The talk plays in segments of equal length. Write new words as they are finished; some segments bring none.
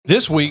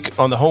This week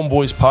on the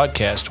Homeboys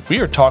podcast, we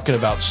are talking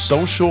about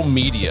social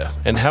media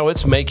and how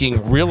it's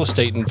making real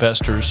estate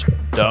investors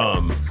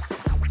dumb.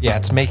 Yeah,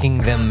 it's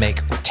making them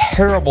make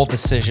terrible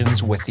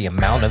decisions with the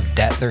amount of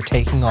debt they're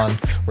taking on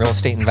real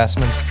estate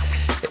investments.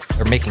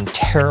 They're making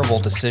terrible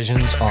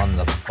decisions on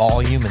the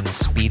volume and the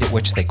speed at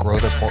which they grow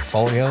their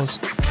portfolios.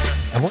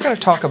 And we're going to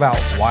talk about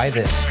why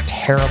this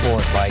terrible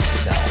advice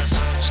sells.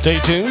 Stay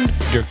tuned.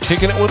 You're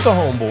kicking it with the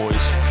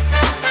Homeboys.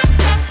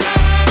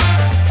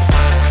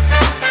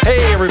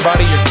 Hey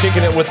everybody, you're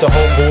kicking it with the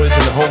Homeboys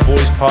and the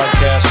Homeboys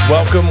podcast.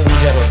 Welcome. We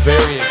have a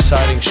very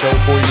exciting show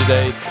for you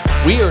today.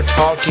 We are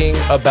talking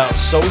about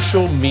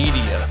social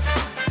media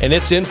and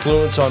its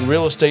influence on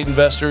real estate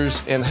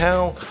investors and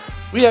how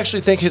we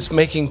actually think it's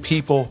making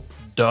people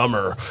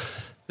dumber.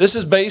 This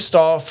is based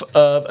off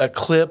of a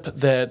clip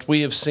that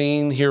we have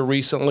seen here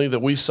recently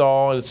that we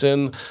saw. It's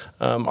in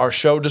our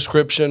show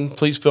description.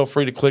 Please feel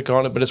free to click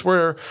on it. But it's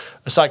where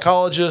a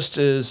psychologist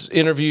is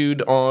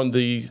interviewed on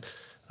the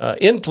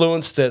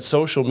influence that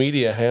social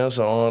media has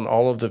on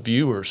all of the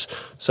viewers.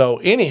 So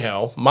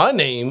anyhow, my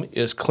name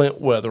is Clint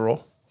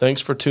Wetherill.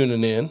 Thanks for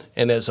tuning in.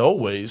 And as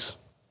always,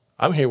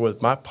 I'm here with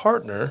my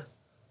partner,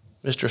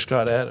 Mr.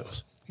 Scott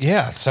Adams.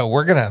 Yeah, so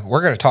we're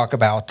gonna talk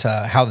about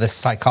how this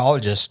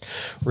psychologist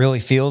really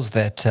feels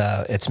that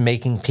it's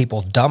making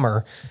people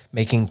dumber,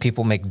 making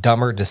people make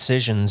dumber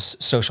decisions,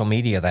 social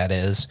media that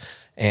is.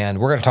 And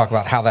we're going to talk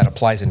about how that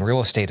applies in real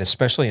estate,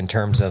 especially in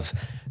terms of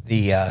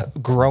the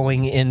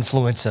growing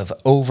influence of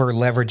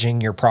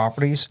over-leveraging your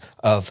properties,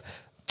 of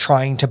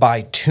trying to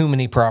buy too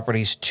many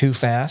properties too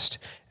fast.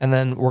 And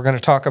then we're going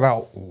to talk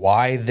about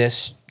why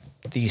these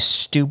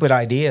stupid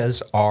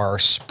ideas are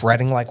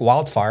spreading like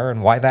wildfire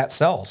and why that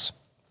sells.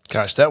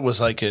 Gosh, that was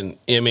like an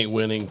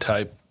Emmy-winning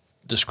type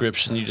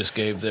description you just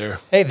gave there.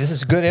 Hey, this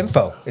is good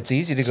info. It's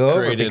easy to go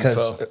over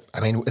because, info.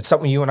 I mean, it's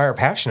something you and I are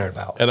passionate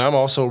about. And I'm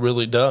also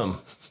really dumb.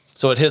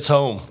 So it hits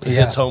home. It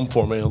hits home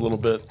for me a little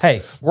bit.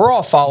 Hey, we're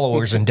all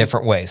followers in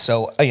different ways.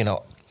 So,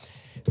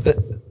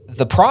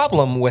 the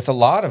problem with a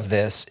lot of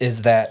this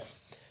is that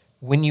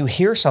when you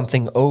hear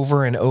something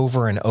over and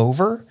over and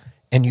over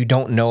and you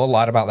don't know a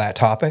lot about that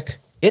topic,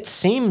 it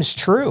seems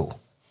true.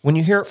 When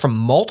you hear it from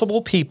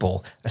multiple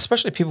people,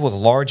 especially people with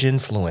large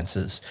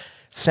influences,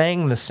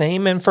 saying the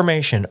same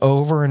information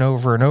over and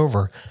over and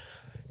over,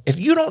 if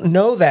you don't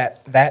know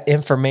that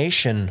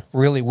information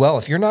really well,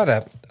 if you're not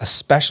a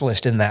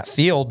specialist in that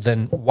field,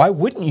 then why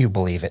wouldn't you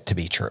believe it to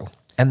be true?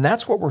 And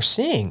that's what we're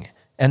seeing.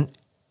 And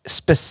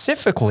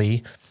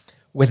specifically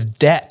with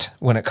debt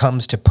when it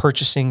comes to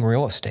purchasing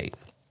real estate,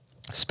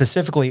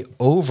 specifically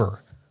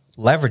over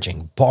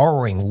leveraging,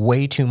 borrowing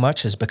way too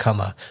much has become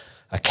a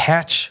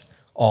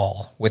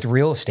catch-all with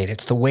real estate.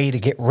 It's the way to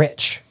get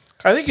rich.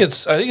 I think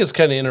it's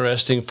kind of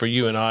interesting for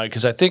you and I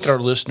because I think our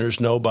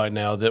listeners know by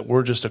now that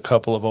we're just a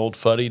couple of old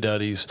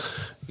fuddy-duddies,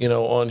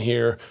 on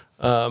here.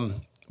 We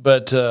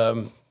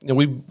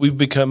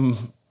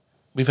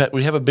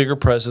have a bigger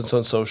presence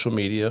on social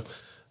media,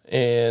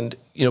 and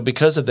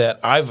because of that,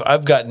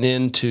 I've gotten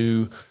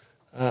into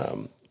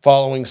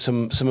following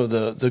some of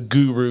the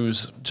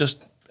gurus just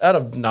out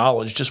of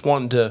knowledge, just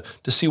wanting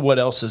to see what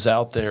else is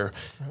out there,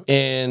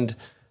 and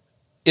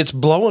it's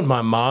blowing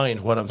my mind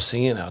what I'm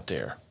seeing out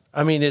there.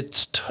 I mean,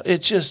 it's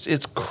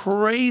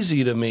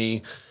crazy to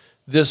me,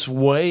 this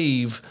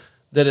wave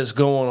that is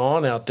going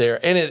on out there,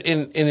 and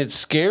it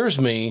scares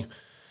me.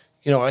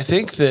 I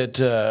think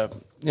that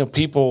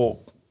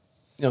people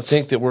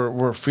think that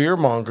we're fear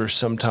mongers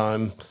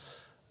sometimes,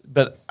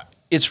 but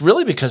it's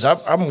really because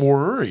I'm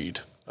worried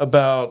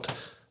about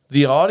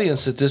the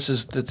audience that this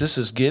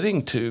is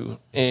getting to,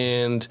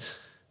 and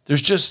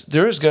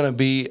there is going to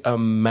be a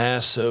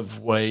massive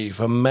wave,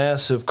 a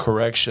massive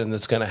correction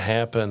that's going to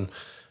happen.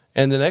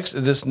 And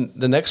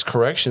the next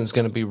correction is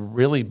going to be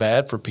really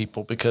bad for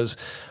people because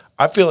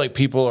I feel like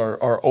people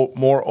are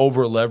more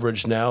over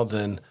leveraged now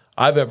than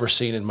I've ever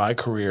seen in my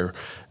career,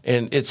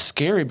 and it's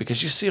scary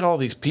because you see all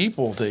these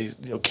people,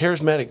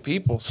 charismatic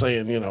people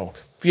saying,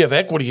 if you have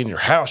equity in your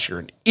house, you're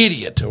an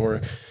idiot,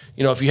 or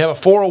if you have a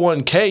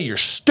 401k, you're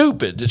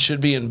stupid. It should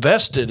be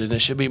invested, and it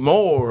should be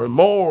more and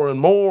more and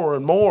more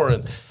and more.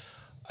 And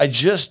I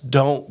just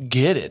don't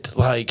get it.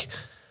 Like,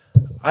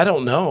 I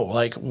don't know,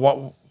 like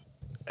what.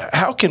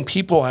 How can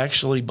people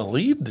actually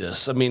believe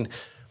this? I mean,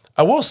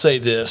 I will say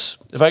this.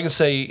 If I can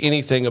say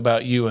anything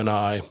about you and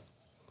I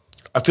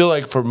feel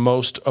like for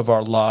most of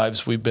our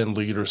lives, we've been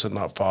leaders and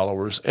not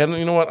followers. And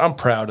you know what? I'm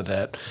proud of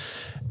that.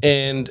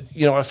 And,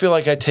 I feel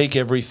like I take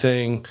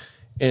everything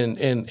and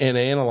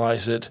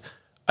analyze it.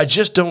 I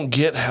just don't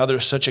get how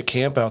there's such a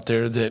camp out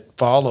there that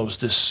follows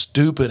this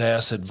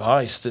stupid-ass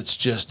advice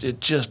it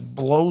just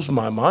blows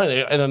my mind.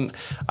 And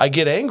I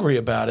get angry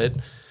about it.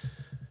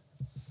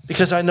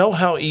 Because I know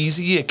how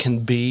easy it can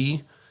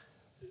be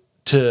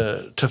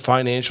to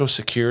financial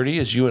security,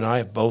 as you and I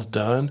have both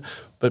done.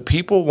 But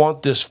people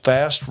want this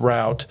fast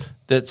route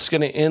that's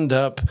going to end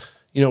up,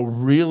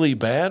 really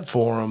bad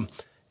for them.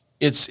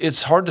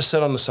 It's hard to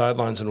sit on the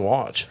sidelines and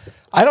watch.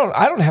 I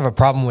don't have a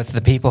problem with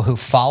the people who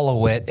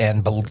follow it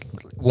and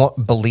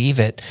believe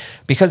it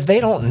because they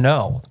don't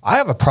know. I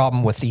have a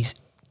problem with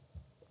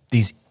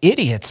these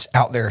idiots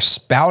out there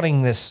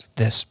spouting this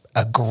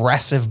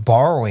aggressive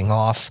borrowing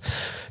off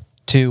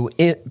to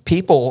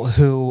people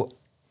who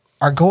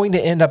are going to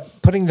end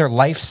up putting their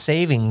life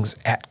savings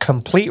at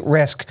complete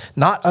risk,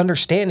 not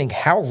understanding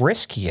how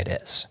risky it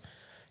is.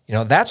 You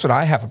know, that's what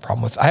I have a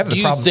problem with. I have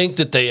the problem. Do you think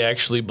that they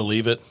actually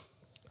believe it?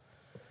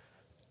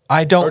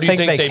 I don't Or do you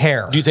think they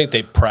care. Do you think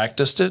they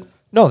practiced it?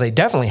 No, they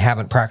definitely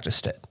haven't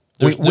practiced it.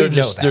 We know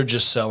that. They're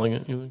just selling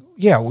it. You think?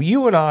 Yeah, well,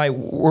 you and I,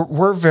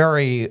 we're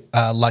very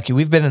lucky.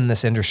 We've been in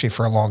this industry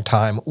for a long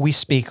time. We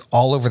speak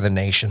all over the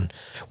nation.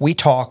 We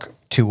talk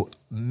to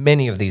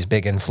many of these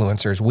big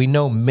influencers. We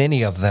know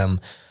many of them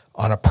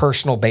on a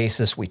personal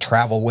basis. We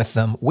travel with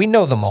them. We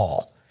know them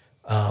all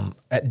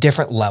at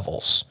different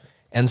levels.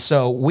 And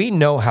so we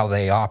know how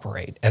they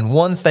operate. And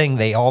one thing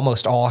they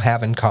almost all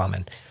have in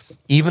common,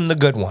 even the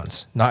good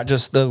ones, not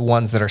just the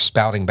ones that are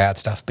spouting bad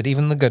stuff, but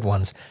even the good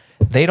ones,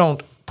 they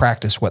don't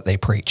practice what they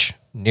preach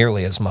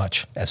nearly as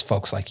much as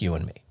folks like you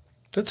and me.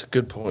 That's a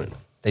good point.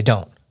 They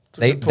don't.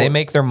 They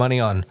make their money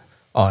on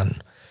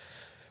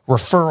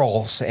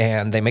referrals,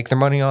 and they make their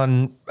money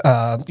on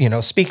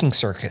speaking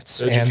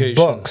circuits and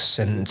books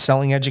and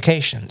selling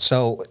education.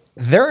 So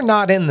they're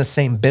not in the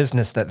same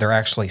business that they're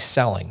actually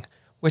selling,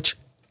 which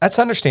that's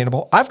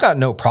understandable. I've got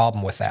no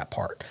problem with that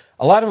part.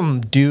 A lot of them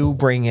do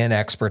bring in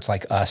experts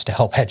like us to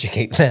help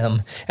educate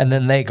them, and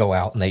then they go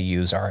out and they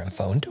use our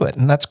info and do it,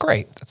 and that's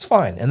great. That's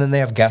fine. And then they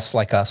have guests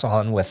like us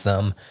on with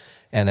them,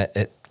 and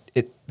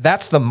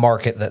that's the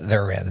market that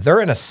they're in. They're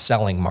in a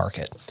selling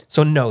market.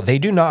 So no, they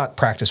do not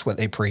practice what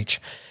they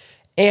preach.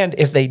 And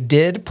if they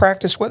did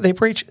practice what they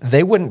preach,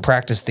 they wouldn't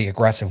practice the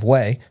aggressive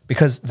way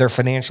because their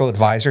financial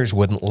advisors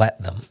wouldn't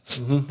let them.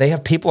 Mm-hmm. They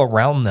have people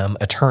around them,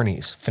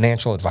 attorneys,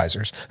 financial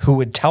advisors, who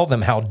would tell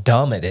them how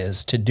dumb it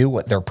is to do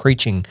what they're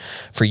preaching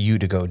for you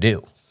to go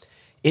do.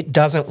 It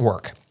doesn't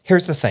work.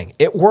 Here's the thing.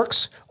 It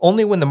works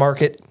only when the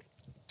market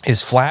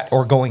is flat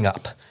or going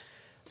up.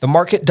 The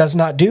market does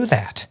not do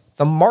that.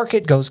 The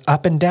market goes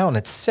up and down.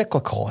 It's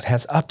cyclical. It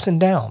has ups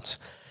and downs.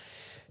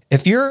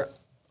 If you're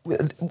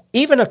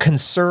even a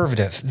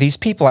conservative, these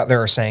people out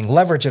there are saying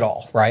leverage it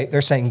all, right? They're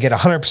saying get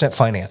 100%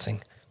 financing.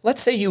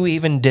 Let's say you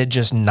even did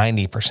just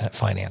 90%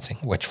 financing,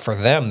 which for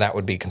them, that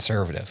would be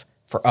conservative.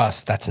 For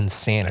us, that's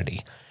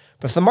insanity.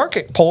 But if the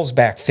market pulls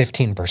back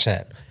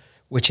 15%,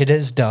 which it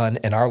has done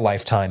in our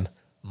lifetime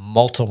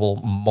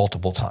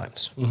multiple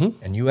times,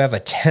 and you have a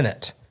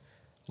tenant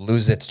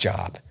lose its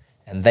job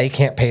and they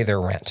can't pay their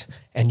rent,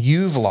 and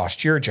you've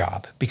lost your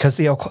job because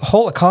the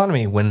whole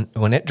economy, when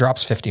it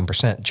drops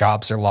 15%,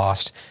 jobs are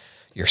lost,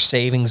 your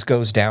savings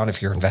goes down if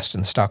you're invested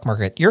in the stock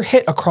market, you're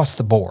hit across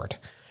the board.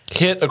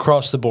 Hit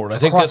across the board. I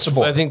think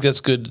that's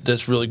good.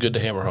 That's really good to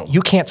hammer home.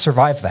 You can't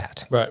survive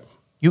that. Right.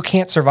 You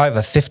can't survive a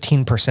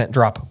 15%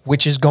 drop,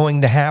 which is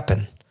going to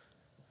happen.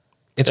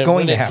 It's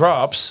going to happen. When it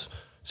drops,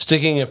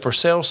 sticking a for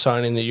sale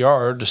sign in the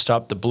yard to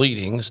stop the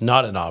bleeding is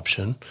not an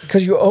option.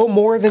 Because you owe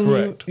more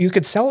than you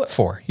could sell it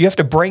for. You have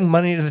to bring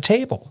money to the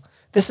table.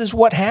 This is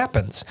what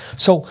happens.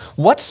 So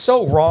what's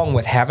so wrong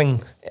with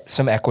having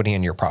some equity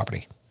in your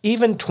property?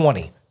 Even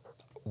 20.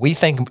 We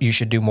think you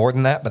should do more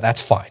than that, but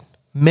that's fine.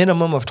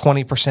 Minimum of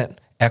 20%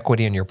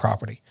 equity in your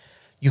property.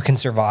 You can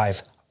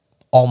survive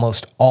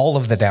almost all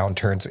of the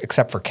downturns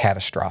except for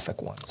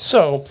catastrophic ones.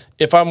 So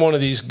if I'm one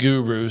of these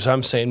gurus,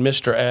 I'm saying,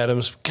 Mr.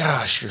 Adams,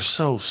 gosh, you're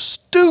so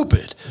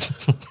stupid.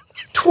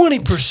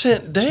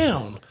 20%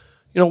 down.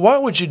 You know, why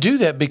would you do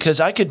that? Because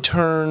I could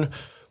turn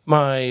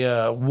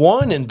my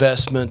one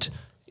investment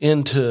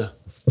into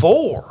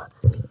 4.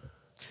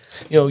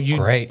 You know,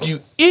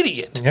 you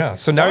idiot. Yeah.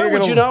 So now why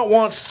would you not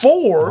want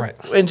 4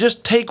 and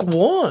just take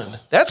 1?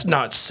 That's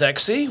not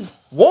sexy.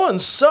 1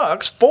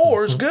 sucks.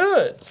 4 is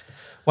good.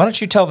 Why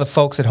don't you tell the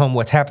folks at home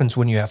what happens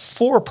when you have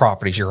 4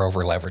 properties you're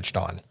over leveraged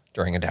on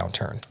during a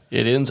downturn?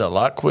 It ends a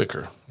lot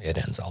quicker. It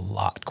ends a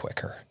lot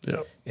quicker.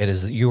 Yep. It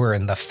is. You are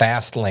in the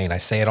fast lane. I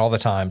say it all the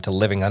time, to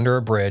living under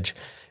a bridge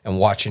and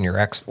watching your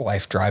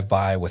ex-wife drive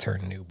by with her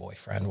new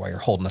boyfriend while you're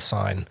holding a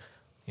sign.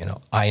 You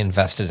know, I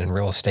invested in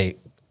real estate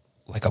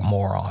like a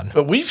moron.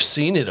 But we've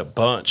seen it a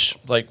bunch,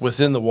 like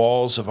within the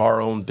walls of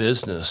our own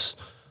business,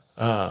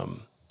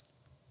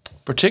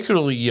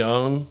 particularly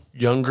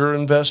younger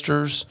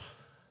investors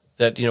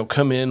that, you know,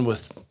 come in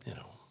with, you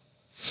know,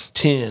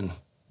 10,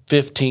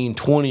 15,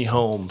 20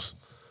 homes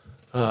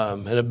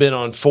and have been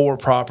on 4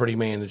 property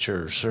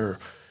managers or,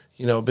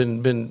 you know,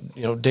 been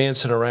you know,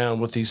 dancing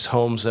around with these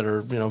homes that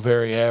are, you know,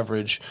 very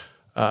average.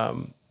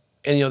 And,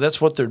 you know, that's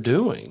what they're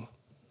doing.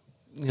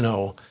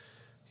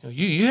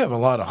 You have a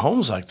lot of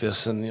homes like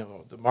this, and, you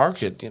know, the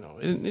market, you know,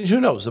 who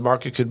knows? The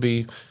market could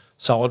be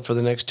solid for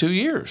the next 2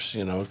 years.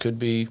 You know, it could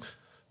be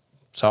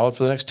solid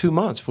for the next 2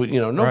 months. But, you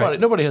know,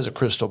 nobody has a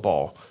crystal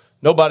ball.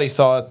 Nobody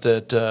thought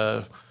that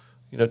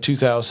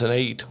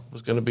 2008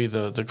 was going to be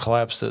the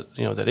collapse that,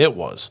 you know, that it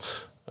was.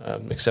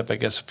 Except, I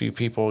guess, a few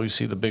people. You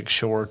see The Big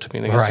Short. I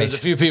mean, I guess there's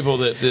a few people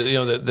that you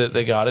know that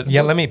they got it.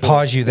 Yeah, let me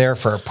pause you there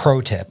for a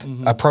pro tip.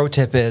 Mm-hmm. A pro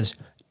tip is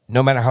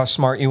no matter how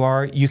smart you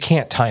are, you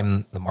can't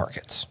time the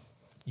markets.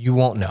 You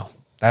won't know.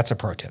 That's a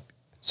pro tip.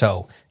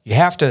 So you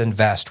have to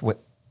invest with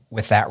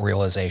that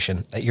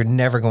realization that you're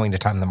never going to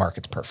time the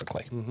markets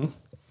perfectly.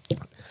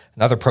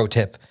 Another pro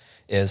tip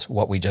is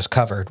what we just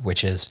covered,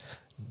 which is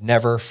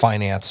never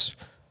finance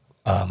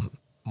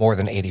more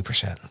than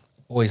 80%.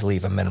 Always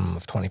leave a minimum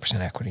of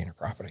 20% equity in your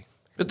property.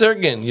 But there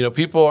again,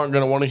 people aren't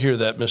going to want to hear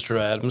that, Mr.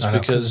 Adams,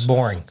 because it's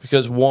boring.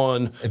 Because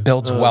one, it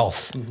builds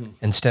wealth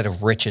instead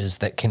of riches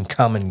that can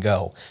come and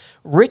go.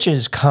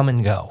 Riches come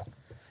and go,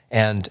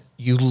 and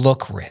you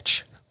look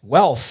rich.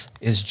 Wealth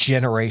is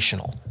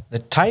generational. The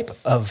type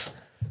of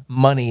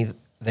money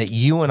that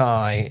you and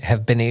I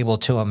have been able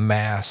to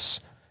amass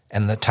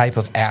and the type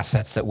of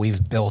assets that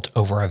we've built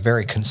over a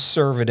very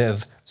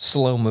conservative,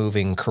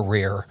 slow-moving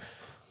career,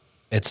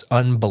 it's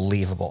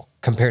unbelievable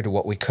compared to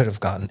what we could have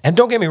gotten. And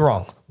don't get me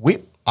wrong,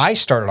 I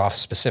started off,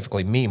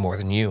 specifically me more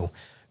than you,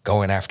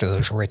 going after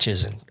those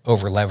riches and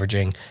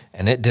over-leveraging,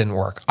 and it didn't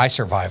work. I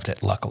survived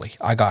it, luckily.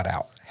 I got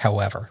out.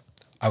 However,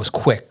 I was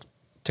quick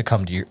to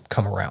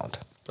come around.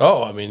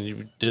 Oh, I mean,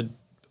 you did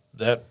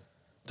that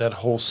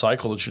whole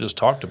cycle that you just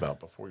talked about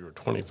before you were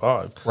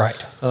 25.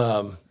 Right.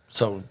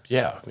 So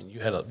yeah, I mean, you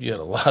had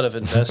a lot of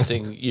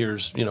investing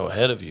years,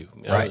 ahead of you.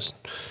 I was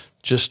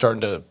just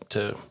starting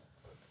to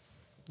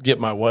get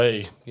my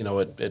way,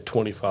 at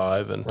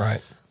 25, and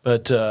right.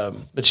 But I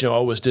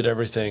always did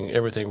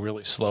everything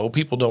really slow.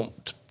 People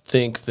don't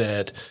think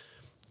that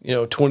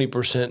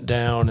 20%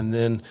 down and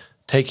then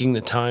taking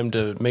the time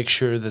to make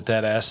sure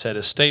that asset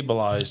is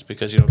stabilized,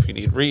 because if you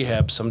need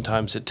rehab,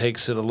 sometimes it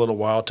takes it a little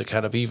while to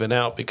kind of even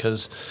out,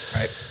 because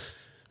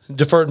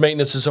deferred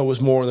maintenance is always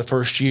more in the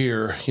first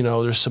year.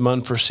 There's some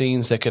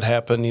unforeseens that could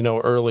happen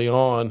early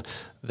on,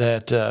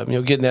 that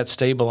getting that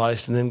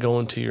stabilized and then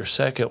going to your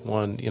second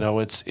one,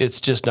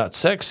 it's just not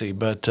sexy.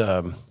 But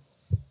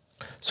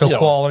so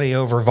quality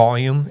over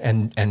volume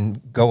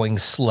and going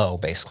slow,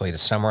 basically, to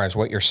summarize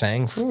what you're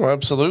saying. Oh,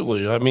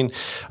 absolutely. I mean,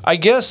 I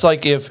guess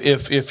like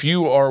if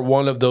you are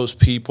one of those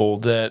people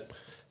that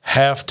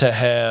have to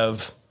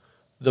have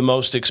the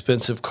most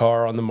expensive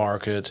car on the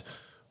market,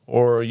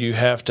 or you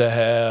have to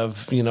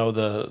have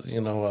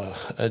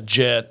a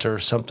jet or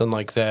something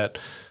like that,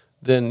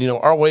 then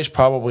our way's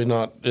probably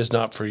is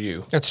not for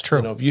you. That's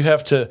true. You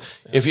have to,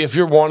 if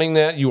you're wanting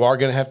that, you are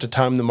going to have to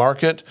time the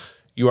market.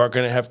 You are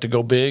going to have to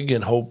go big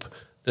and hope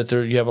that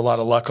you have a lot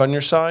of luck on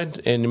your side,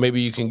 and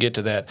maybe you can get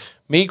to that.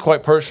 Me,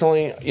 quite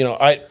personally,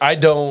 I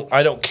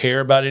don't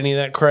care about any of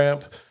that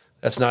crap.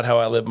 That's not how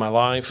I live my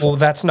life. Well,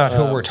 that's not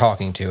who we're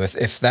talking to.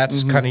 If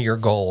that's kind of your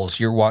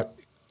goals,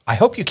 I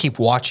hope you keep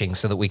watching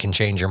so that we can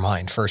change your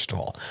mind, first of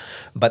all.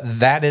 But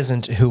that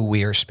isn't who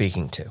we are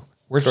speaking to.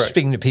 We're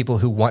speaking to people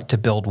who want to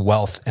build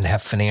wealth and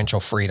have financial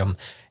freedom.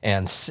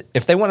 And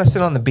if they want to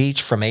sit on the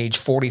beach from age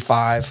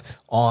 45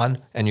 on,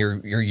 and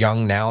you're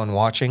young now and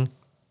watching,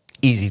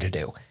 easy to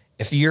do.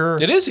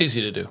 It is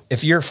easy to do.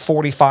 If you're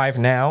 45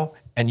 now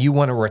and you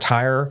want to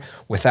retire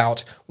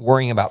without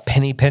worrying about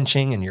penny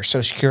pinching and your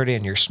Social Security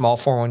and your small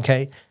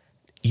 401k,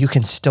 you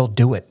can still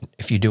do it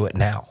if you do it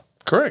now.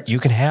 Correct. You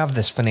can have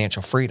this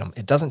financial freedom.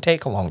 It doesn't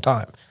take a long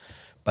time.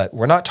 But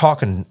we're not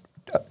talking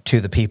to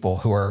the people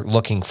who are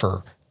looking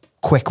for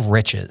quick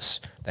riches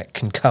that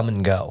can come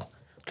and go.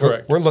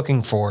 Correct. We're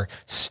looking for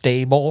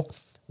stable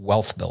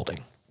wealth building.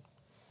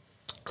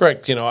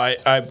 Correct.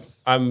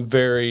 I'm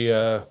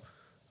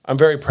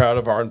very proud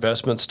of our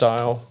investment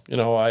style.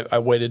 I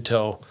waited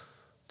till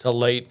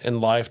late in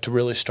life to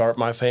really start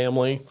my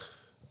family.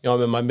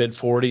 I'm in my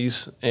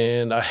mid-40s,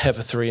 and I have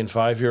a 3 and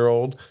 5 year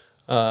old.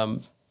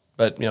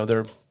 But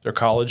their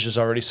college is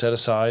already set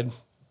aside.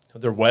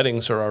 Their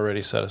weddings are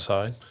already set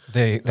aside.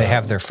 They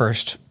have their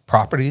first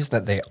properties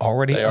that they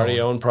already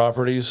own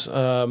properties.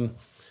 And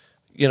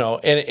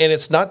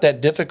it's not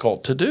that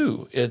difficult to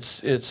do.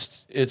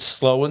 It's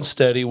slow and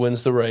steady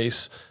wins the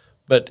race.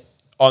 But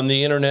on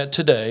the internet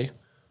today,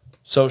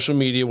 social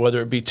media,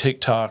 whether it be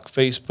TikTok,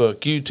 Facebook,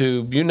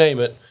 YouTube, you name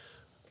it,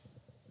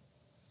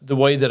 the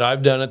way that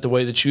I've done it, the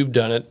way that you've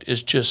done it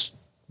is just,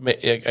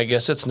 I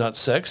guess it's not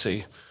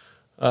sexy.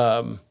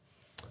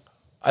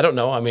 I don't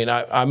know. I mean,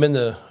 I'm in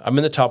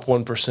the top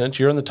 1%.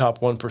 You're in the top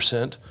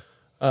 1%.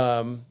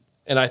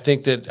 And I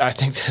think that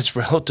it's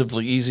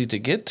relatively easy to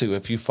get to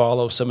if you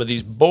follow some of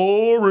these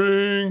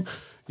boring,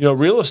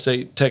 real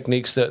estate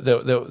techniques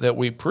that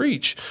we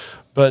preach.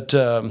 But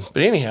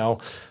anyhow,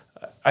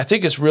 I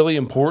think it's really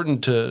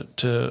important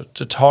to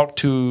talk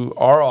to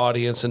our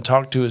audience and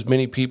talk to as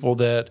many people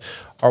that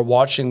are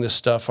watching this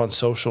stuff on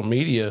social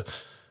media,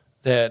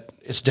 that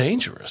it's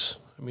dangerous.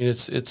 I mean,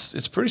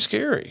 it's pretty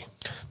scary.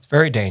 It's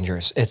very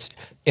dangerous.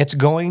 It's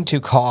going to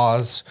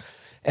cause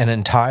an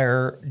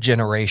entire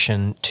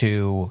generation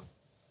to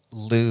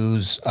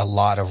lose a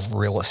lot of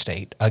real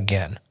estate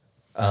again,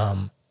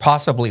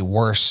 possibly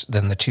worse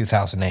than the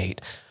 2008.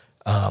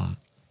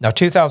 Now,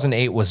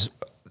 2008 was,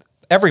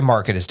 every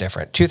market is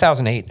different.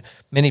 2008,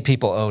 many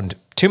people owned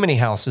too many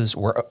houses,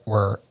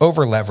 were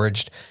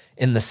over-leveraged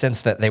in the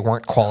sense that they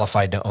weren't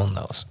qualified to own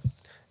those.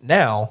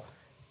 Now,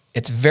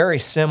 it's very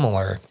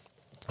similar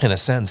in a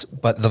sense,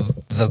 but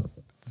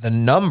the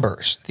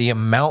numbers, the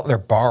amount they're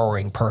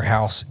borrowing per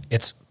house,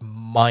 it's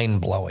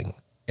mind-blowing.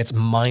 It's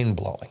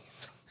mind-blowing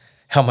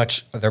how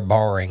much they're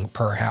borrowing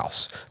per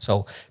house.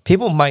 So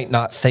people might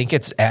not think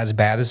it's as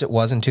bad as it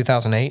was in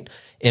 2008.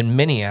 In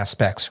many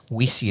aspects,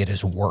 we see it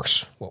as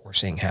worse, what we're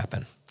seeing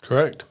happen.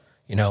 Correct.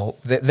 You know,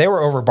 they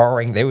were over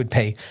borrowing. They would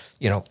pay,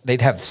 you know,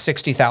 they'd have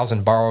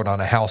 60,000 borrowed on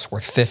a house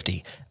worth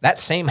 50. That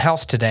same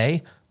house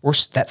today,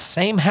 that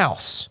same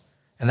house,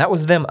 and that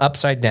was them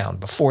upside down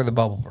before the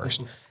bubble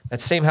burst.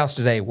 That same house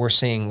today, we're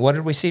seeing, what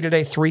did we see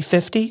today?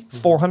 350,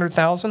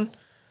 400,000.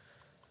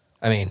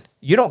 I mean,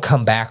 you don't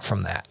come back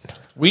from that.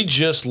 We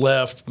just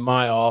left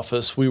my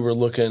office. We were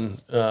looking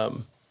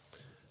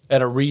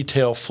at a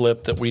retail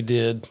flip that we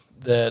did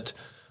that,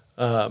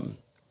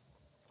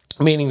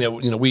 meaning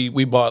that, you know,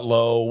 we bought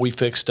low, we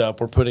fixed up,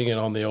 we're putting it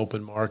on the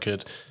open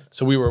market.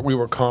 So we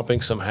were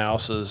comping some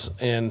houses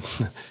and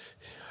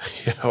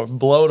you know,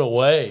 blown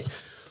away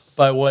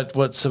by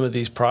what some of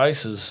these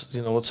prices,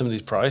 you know, what some of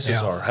these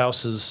prices are.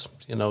 Houses,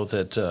 you know,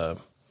 that I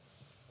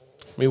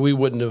mean, we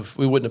wouldn't have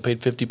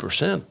paid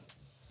 50%,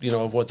 you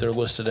know, of what they're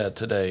listed at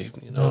today,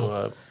 you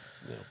know,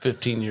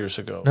 15 years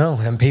ago. No,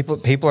 and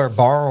people are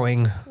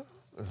borrowing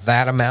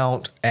that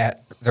amount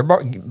they're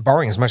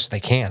borrowing as much as they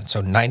can.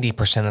 So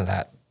 90% of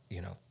that,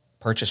 you know,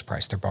 purchase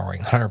price, they're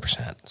borrowing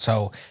 100%.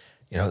 So,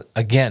 you know,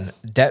 again,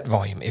 debt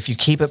volume, if you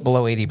keep it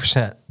below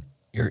 80%,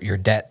 your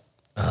debt,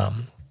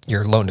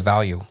 your loan to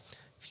value,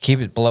 if you keep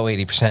it below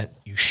 80%,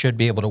 you should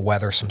be able to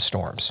weather some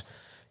storms.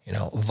 You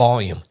know,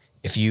 volume,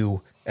 if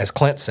you, as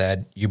Clint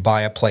said, you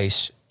buy a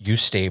place, you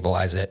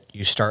stabilize it,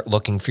 you start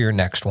looking for your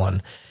next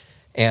one.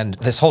 And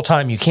this whole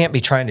time, you can't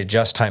be trying to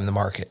just time the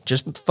market.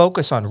 Just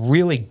focus on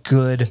really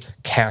good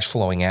cash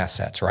flowing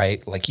assets,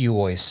 right? Like you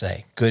always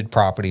say, good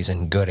properties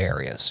in good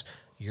areas.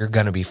 You're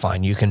going to be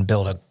fine. You can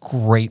build a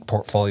great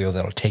portfolio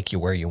that'll take you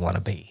where you want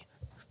to be,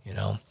 you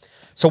know?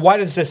 So why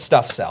does this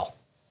stuff sell?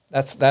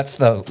 That's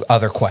the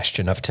other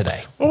question of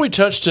today. Well, we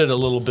touched it a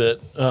little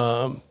bit,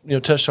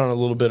 touched on it a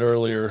little bit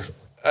earlier.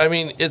 I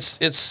mean, it's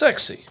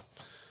sexy.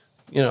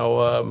 You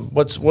know,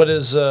 what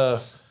is,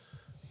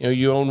 you know,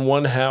 you own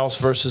one house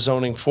versus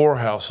owning four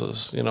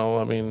houses. You know,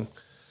 I mean,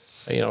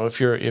 you know,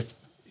 if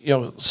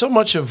so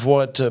much of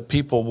what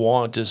people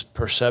want is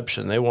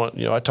perception. They want,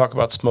 you know, I talk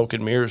about smoke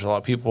and mirrors. A lot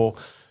of people,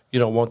 you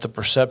know, want the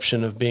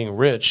perception of being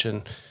rich.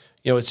 And,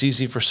 you know, it's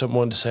easy for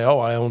someone to say, oh,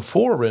 I own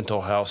 4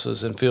 rental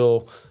houses and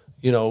feel,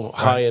 you know,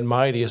 high and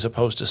mighty, as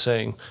opposed to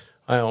saying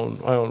I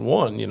own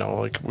one. You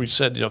know, like we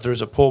said, you know, if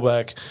there's a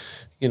pullback,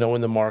 you know,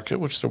 in the market,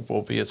 which there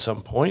will be at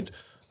some point,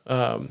 you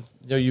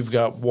know, you've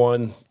got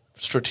one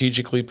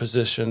strategically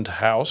positioned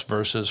house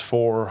versus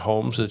 4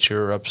 homes that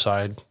you're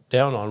upside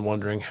down on,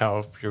 wondering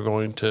how you're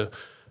going to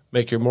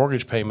make your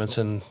mortgage payments,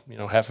 and, you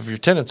know, half of your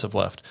tenants have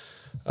left.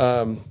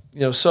 You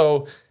know,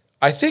 so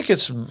I think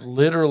it's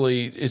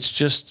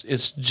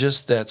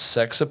just that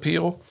sex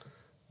appeal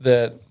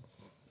that,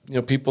 you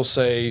know, people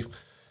say,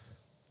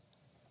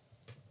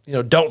 you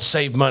know, don't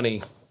save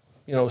money,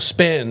 you know,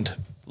 spend,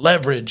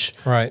 leverage,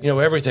 right? You know,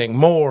 everything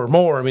more.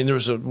 I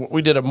mean,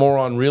 we did a more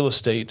on real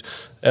estate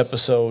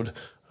episode,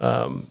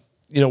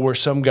 you know, where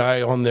some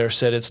guy on there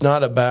said it's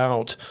not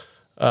about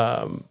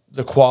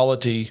the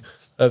quality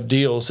of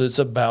deals, it's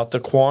about the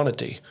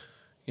quantity.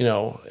 You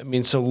know, I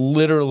mean, so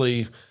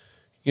literally,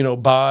 you know,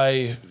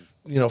 buy,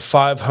 you know,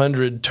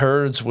 500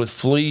 turds with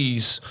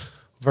fleas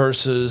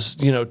versus,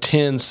 you know,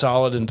 10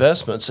 solid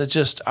investments. It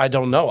just, I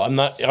don't know.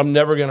 I'm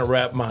never going to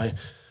wrap my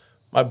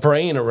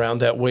brain around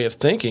that way of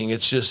thinking.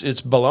 It's just,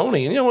 it's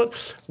baloney. And you know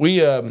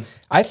what?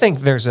 I think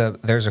there's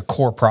a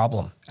core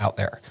problem out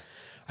there.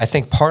 I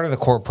think part of the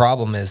core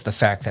problem is the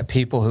fact that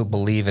people who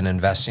believe in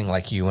investing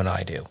like you and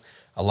I do,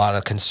 a lot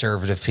of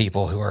conservative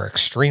people who are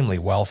extremely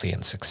wealthy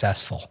and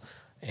successful,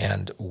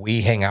 and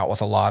we hang out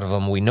with a lot of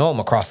them. We know them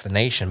across the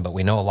nation, but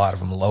we know a lot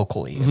of them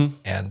locally. Mm-hmm.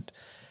 And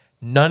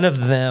none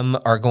of them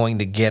are going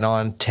to get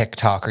on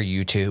TikTok or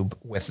YouTube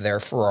with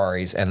their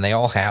Ferraris, and they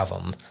all have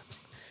them,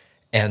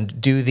 and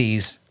do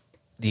these,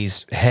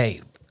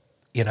 hey,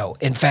 you know,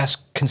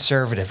 invest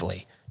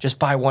conservatively. Just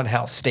buy one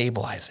house,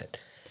 stabilize it.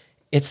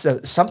 It's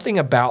something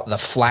about the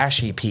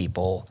flashy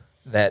people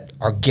that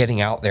are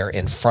getting out there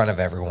in front of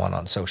everyone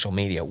on social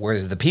media,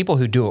 whereas the people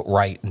who do it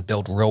right and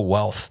build real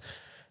wealth,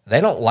 they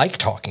don't like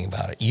talking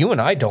about it. You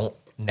and I don't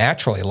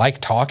naturally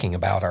like talking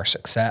about our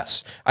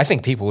success. I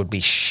think people would be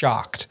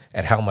shocked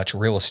at how much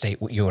real estate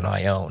you and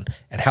I own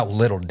and how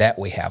little debt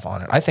we have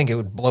on it. I think it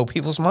would blow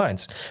people's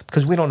minds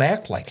because we don't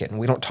act like it and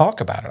we don't talk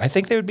about it. I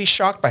think they would be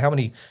shocked by how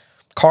many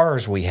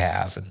cars we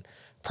have and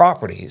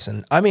properties.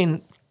 And I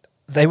mean,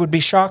 they would be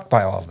shocked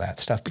by all of that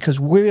stuff because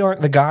we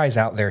aren't the guys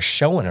out there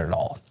showing it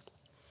all.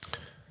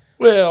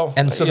 Well,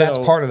 and so that's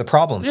part of the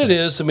problem. It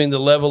is. I mean, the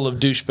level of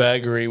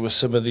douchebaggery with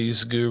some of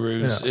these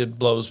gurus, it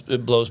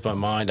blows my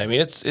mind. I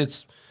mean,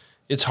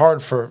 it's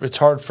hard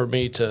for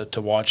me to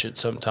watch it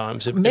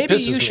sometimes. Maybe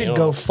you should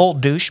go full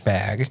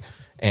douchebag,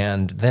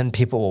 and then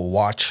people will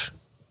watch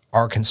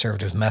our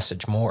conservative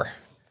message more.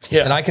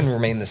 Yeah, and I can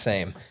remain the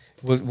same.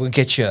 We'll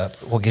get you.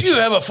 Do you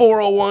have a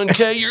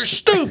 401k? You're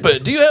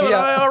stupid. Do you have an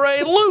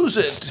IRA? Lose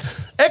it.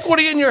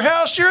 equity in your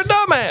house, you're a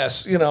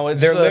dumbass. You know,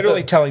 it's, They're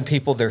literally telling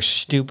people they're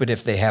stupid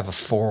if they have a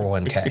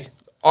 401k.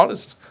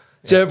 honest.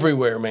 It's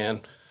everywhere,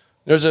 man.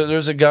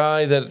 There's a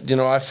guy that, you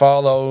know, I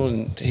follow,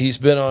 and he's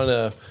been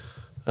on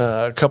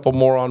a couple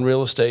more on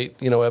real estate,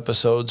 you know,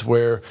 episodes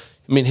where,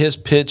 I mean, his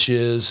pitch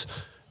is,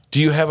 do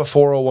you have a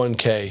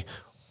 401k?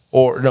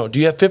 Or no, do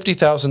you have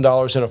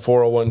 $50,000 in a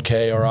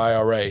 401k or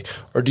IRA?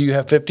 Or do you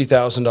have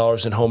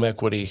 $50,000 in home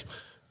equity,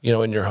 you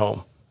know, in your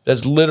home?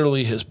 That's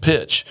literally his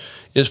pitch,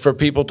 is for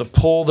people to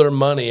pull their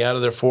money out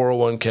of their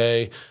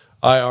 401k,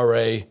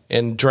 IRA,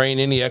 and drain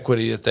any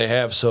equity that they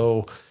have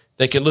so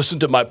they can listen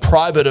to my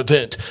private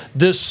event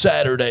this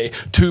Saturday,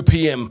 2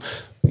 p.m.,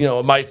 you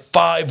know, my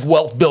 5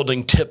 wealth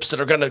building tips that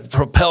are going to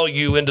propel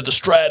you into the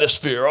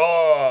stratosphere.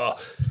 Oh,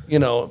 you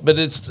know, but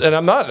and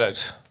I'm not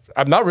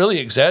really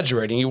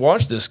exaggerating. You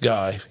watch this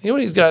guy, you know,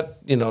 he's got,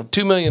 you know,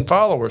 2 million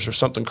followers or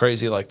something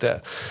crazy like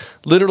that,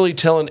 literally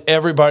telling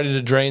everybody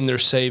to drain their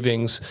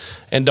savings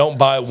and don't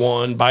buy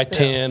one, buy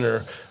 10,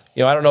 or,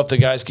 you know, I don't know if the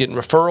guy's getting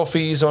referral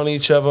fees on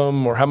each of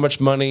them or how much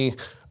money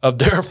of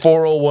their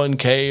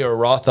 401k or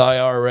Roth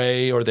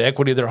IRA or the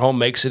equity of their home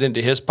makes it into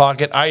his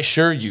pocket. I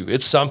assure you,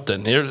 it's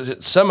something.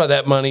 Some of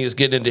that money is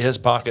getting into his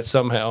pocket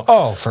somehow.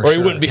 Oh, for sure. Or sure.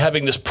 he wouldn't be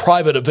having this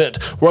private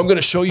event where I'm going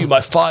to show you my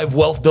 5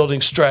 wealth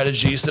building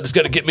strategies that is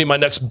going to get me my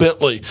next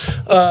Bentley.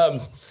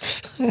 But,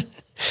 you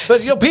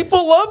know,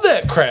 people love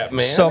that crap,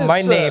 man. So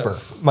my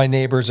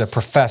neighbor's a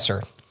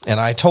professor, and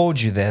I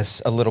told you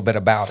this a little bit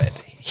about it.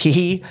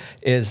 He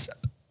is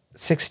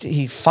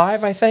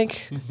 65, I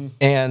think,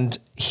 and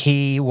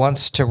he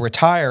wants to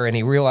retire, and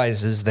he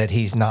realizes that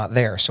he's not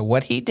there. So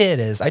what he did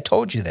is, I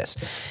told you this,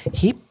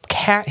 he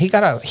got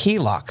a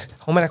HELOC,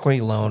 home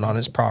equity loan, on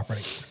his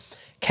property,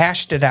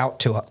 cashed it out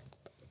to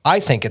I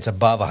think it's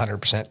above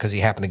 100% because he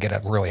happened to get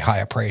a really high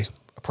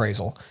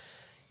appraisal,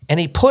 and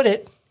he put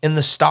it in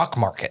the stock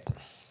market.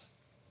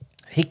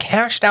 He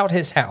cashed out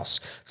his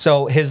house.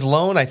 So his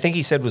loan, I think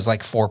he said, was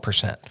like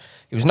 4%.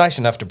 He was nice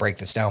enough to break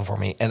this down for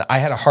me, and I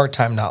had a hard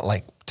time not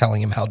like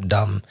telling him how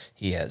dumb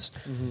he is.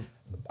 Mm-hmm.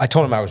 I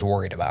told him I was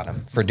worried about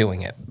him for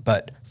doing it,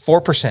 but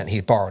 4% he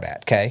borrowed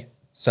at, okay?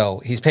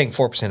 So he's paying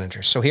 4%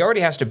 interest. So he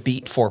already has to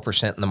beat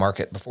 4% in the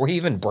market before he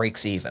even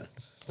breaks even,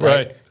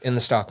 right? In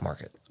the stock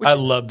market. I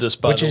love this,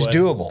 by the way. Which is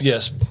doable.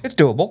 Yes. It's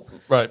doable.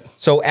 Right.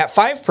 So at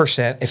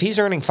 5%, if he's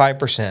earning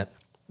 5%,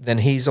 then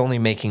he's only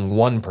making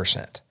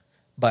 1%.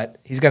 But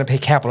he's going to pay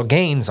capital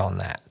gains on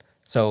that.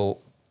 So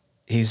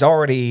he's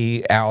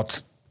already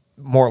out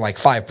more like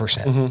 5%.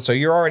 Mm-hmm. So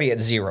you're already at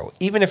 0,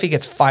 even if he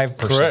gets 5%.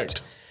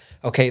 Correct.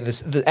 Okay,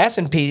 the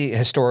S&P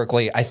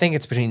historically, I think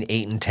it's between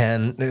 8 and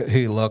 10 who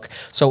you look.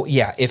 So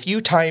yeah, if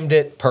you timed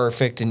it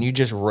perfect and you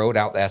just wrote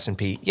out the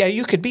S&P, yeah,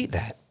 you could beat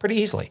that pretty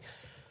easily.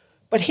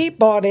 But he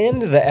bought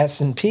into the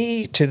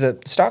S&P, to the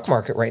stock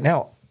market right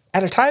now,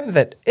 at a time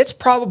that it's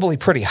probably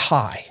pretty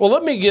high. Well,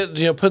 let me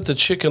put the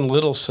Chicken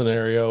Little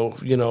scenario,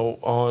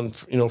 on,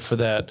 for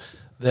that,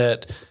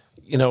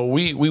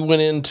 we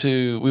went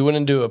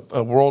into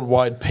a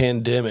worldwide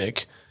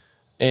pandemic,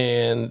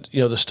 and,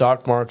 the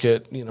stock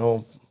market,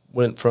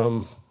 went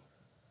from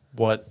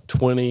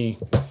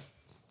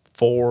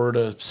 24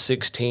 to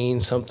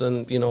 16,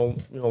 something,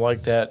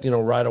 like that,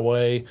 right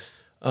away.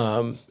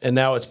 And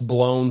now it's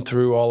blown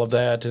through all of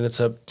that, and it's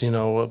up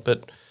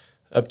to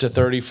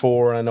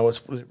 34. I know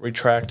it's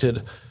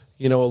retracted,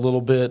 a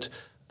little bit.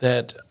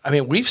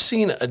 We've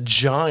seen a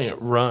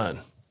giant run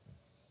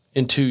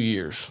in 2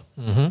 years.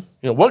 Mm-hmm.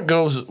 What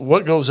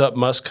goes up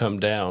must come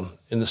down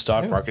in the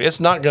stock market. It's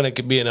not going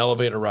to be an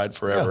elevator ride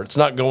forever. Yeah. It's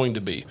not going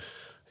to be.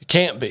 It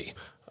can't be.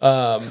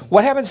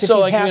 What happens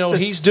if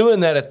he's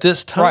doing that at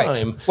this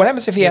time? Right. What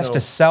happens if he has to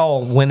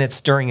sell when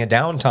it's during a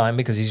downtime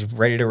because he's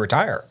ready to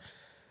retire?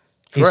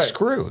 He's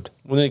screwed.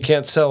 When he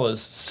can't sell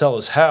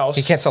his house.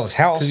 He can't sell his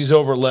house because he's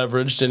over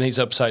leveraged and he's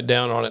upside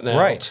down on it now.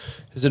 Right.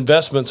 His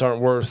investments aren't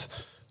worth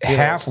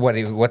half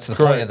what's the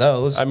point of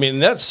those? In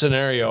that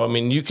scenario,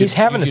 he's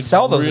having to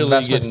sell those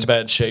investments get in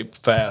bad shape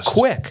fast,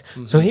 quick.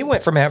 Mm-hmm. So he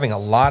went from having a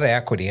lot of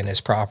equity in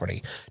his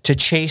property to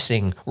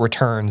chasing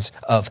returns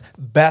of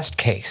best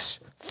case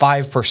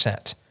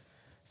 5%,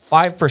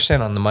 5%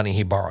 on the money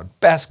he borrowed,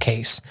 best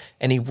case,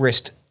 and he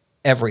risked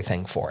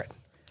everything for it.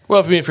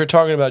 Well, if you're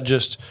talking about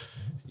just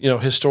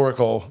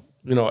historical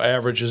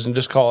averages and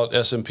just call it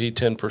S&P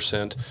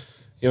 10%,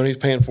 and he's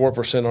paying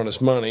 4% on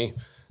his money.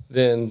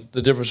 Then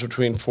the difference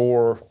between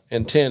 4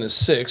 and 10 is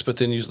 6, but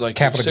then you have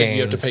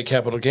to pay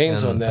capital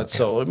gains on that. Okay.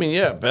 So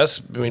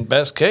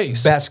best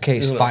case. Best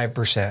case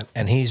 5%,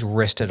 and he's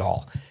risked it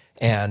all.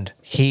 And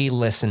he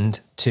listened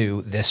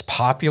to this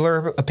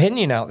popular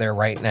opinion out there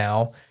right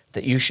now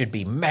that you should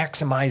be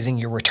maximizing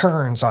your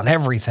returns on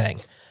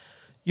everything.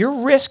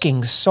 You're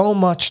risking so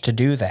much to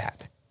do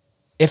that.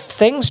 If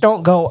things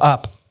don't go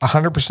up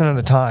 100% of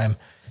the time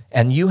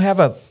and you have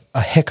a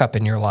hiccup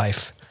in your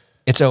life,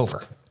 it's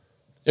over.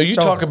 You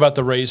talk about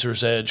the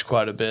razor's edge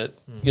quite a bit,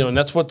 and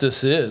that's what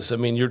this is.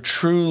 You're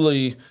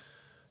truly,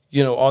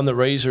 on the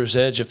razor's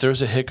edge. If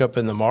there's a hiccup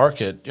in the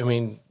market,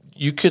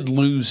 you could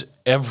lose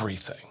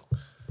everything.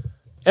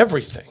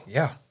 Everything.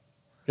 Yeah.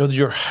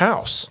 Your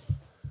house.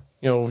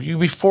 you'd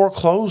be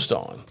foreclosed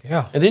on.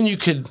 Yeah. And then you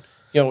could,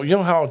 you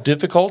know how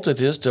difficult it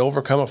is to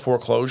overcome a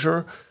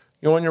foreclosure,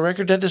 on your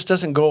record. That just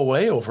doesn't go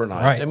away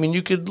overnight. Right. I mean,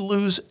 you could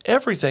lose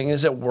everything.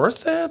 Is it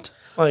worth that?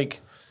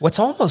 Like, what's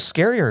almost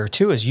scarier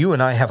too is you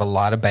and I have a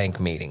lot of bank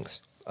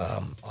meetings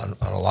on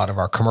a lot of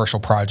our commercial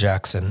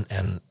projects,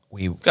 and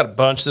we got a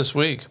bunch this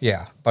week.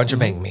 Yeah, a bunch of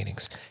bank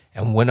meetings.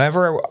 And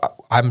whenever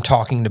I'm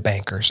talking to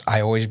bankers,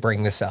 I always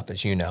bring this up,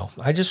 as you know.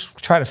 I just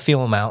try to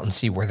feel them out and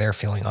see where they're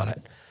feeling on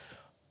it.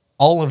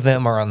 All of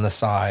them are on the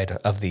side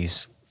of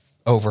these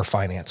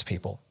over-financed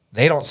people.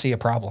 They don't see a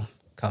problem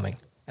coming.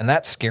 And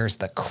that scares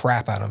the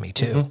crap out of me,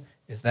 too,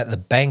 is that the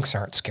banks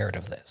aren't scared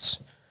of this.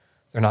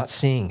 They're not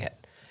seeing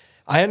it.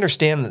 I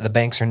understand that the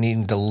banks are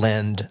needing to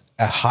lend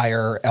a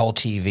higher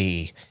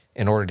LTV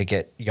in order to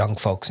get young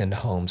folks into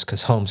homes,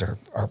 because homes are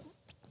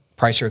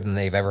pricier than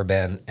they've ever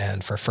been,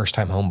 and for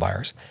first-time home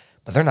buyers.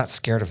 But they're not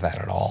scared of that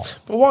at all.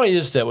 But why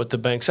is that with the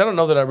banks? I don't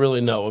know that I really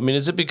know. I mean,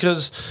 is it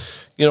because,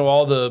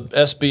 all the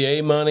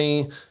SBA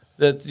money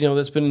that,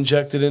 that's been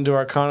injected into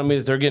our economy,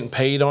 that they're getting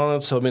paid on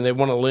it? So, I mean, they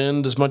want to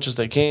lend as much as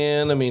they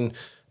can. I mean,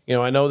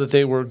 I know that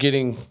they were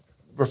getting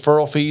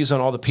referral fees on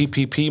all the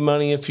PPP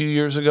money a few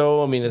years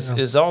ago. I mean,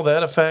 is all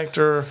that a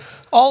factor?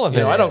 All of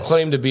it I don't is.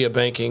 claim to be a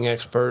banking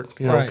expert,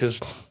 Right. because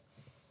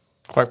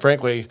quite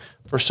frankly,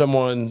 for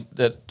someone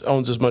that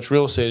owns as much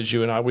real estate as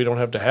you and I, we don't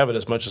have to have it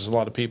as much as a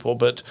lot of people.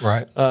 But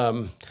Right.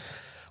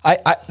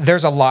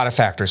 There's a lot of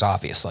factors,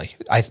 obviously.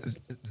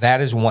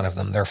 That is one of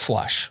them. They're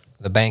flush.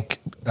 The bank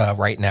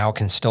right now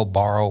can still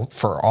borrow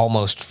for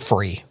almost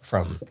free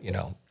from,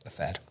 the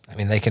Fed. I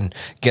mean, they can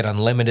get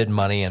unlimited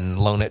money and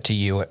loan it to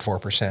you at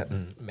 4%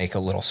 and make a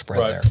little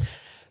spread there.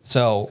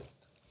 So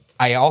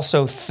I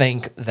also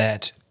think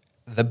that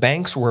the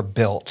banks were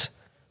built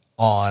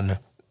on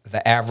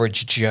the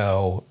average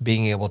Joe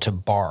being able to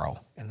borrow.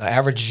 And the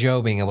average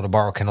Joe being able to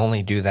borrow can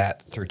only do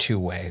that through two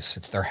ways.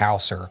 It's their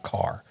house or a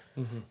car.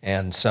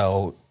 And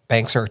so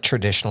banks are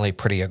traditionally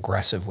pretty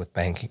aggressive with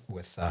banking,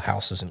 with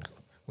houses and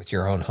with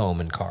your own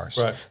home and cars.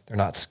 Right. They're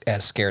not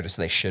as scared as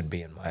they should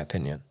be, in my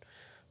opinion,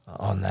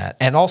 on that.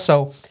 And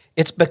also,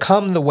 it's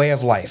become the way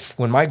of life.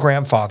 When my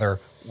grandfather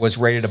was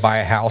ready to buy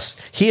a house,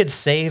 he had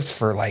saved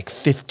for like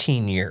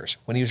 15 years.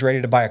 When he was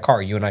ready to buy a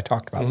car, you and I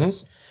talked about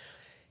this.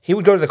 He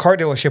would go to the car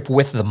dealership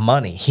with the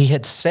money. He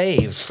had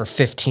saved for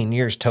 15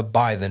 years to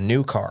buy the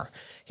new car.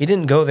 He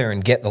didn't go there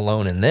and get the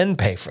loan and then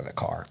pay for the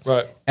car.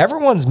 Right.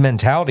 Everyone's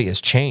mentality has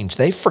changed.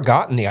 They've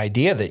forgotten the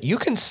idea that you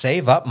can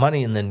save up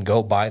money and then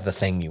go buy the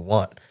thing you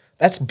want.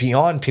 That's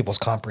beyond people's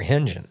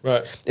comprehension.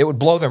 Right. It would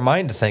blow their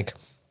mind to think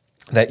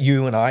that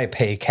you and I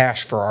pay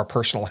cash for our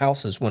personal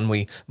houses when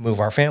we move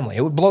our family.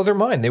 It would blow their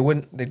mind.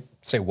 They'd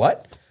say,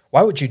 "What?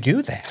 Why would you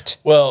do that?"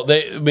 Well,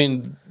 they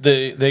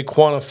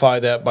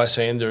quantify that by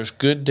saying there's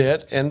good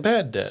debt and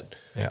bad debt.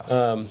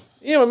 Yeah.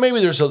 Maybe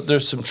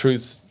there's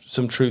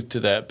some truth to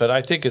that, but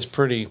I think it's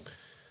pretty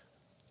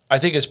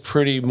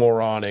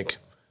moronic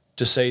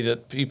to say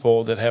that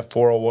people that have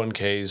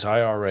 401ks,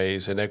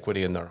 IRAs, and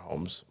equity in their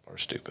homes are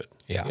stupid.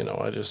 Yeah.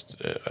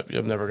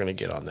 I'm never going to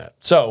get on that.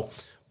 So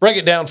break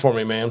it down for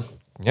me, man.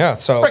 Yeah.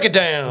 So Break it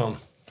down.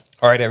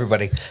 all right,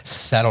 everybody,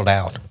 settle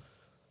down.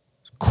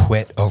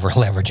 Quit over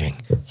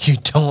leveraging. You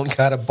don't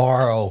got to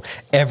borrow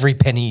every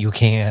penny you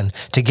can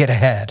to get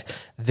ahead.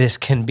 This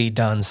can be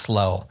done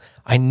slow.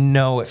 I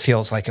know it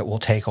feels like it will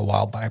take a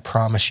while, but I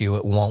promise you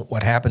it won't.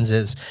 What happens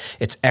is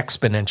it's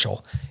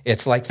exponential.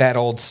 It's like that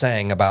old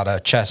saying about a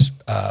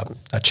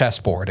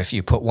chessboard. If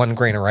you put 1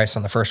 grain of rice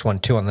on the first one,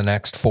 2 on the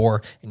next,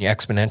 4, and you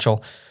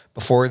exponential,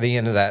 before the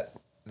end of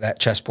that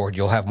chessboard,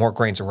 you'll have more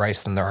grains of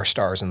rice than there are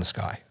stars in the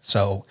sky.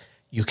 So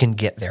you can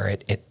get there.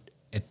 It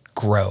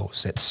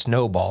grows. It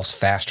snowballs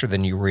faster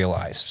than you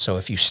realize. So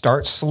if you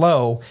start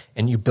slow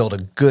and you build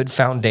a good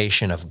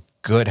foundation of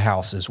good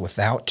houses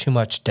without too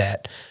much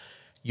debt,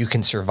 you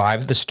can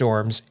survive the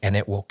storms and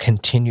it will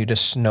continue to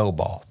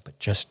snowball. But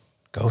just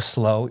go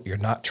slow. You're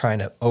not trying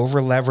to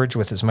over leverage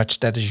with as much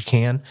debt as you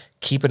can.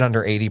 Keep it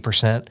under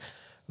 80%.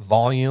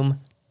 Volume,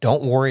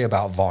 don't worry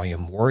about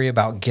volume. Worry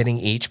about getting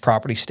each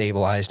property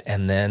stabilized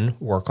and then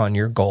work on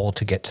your goal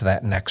to get to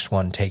that next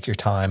one. Take your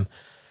time.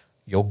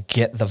 You'll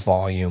get the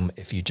volume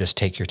if you just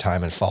take your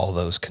time and follow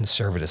those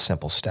conservative,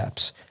 simple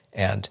steps.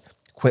 And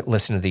quit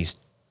listening to these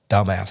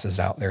dumbasses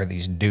out there,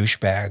 these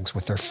douchebags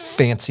with their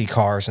fancy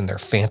cars and their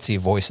fancy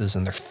voices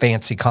and their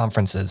fancy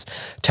conferences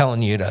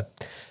telling you to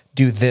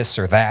do this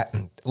or that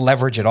and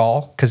leverage it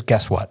all. Because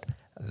guess what?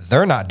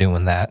 They're not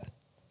doing that.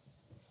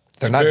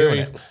 They're not doing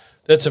it.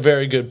 That's a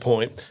very good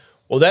point.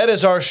 Well, that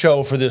is our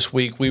show for this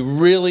week. We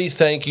really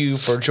thank you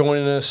for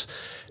joining us.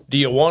 Do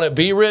you want to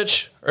be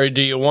rich or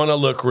do you want to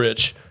look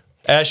rich?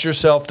 Ask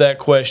yourself that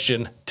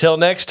question. Till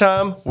next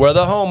time, we're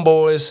the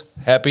homeboys.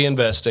 Happy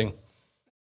investing.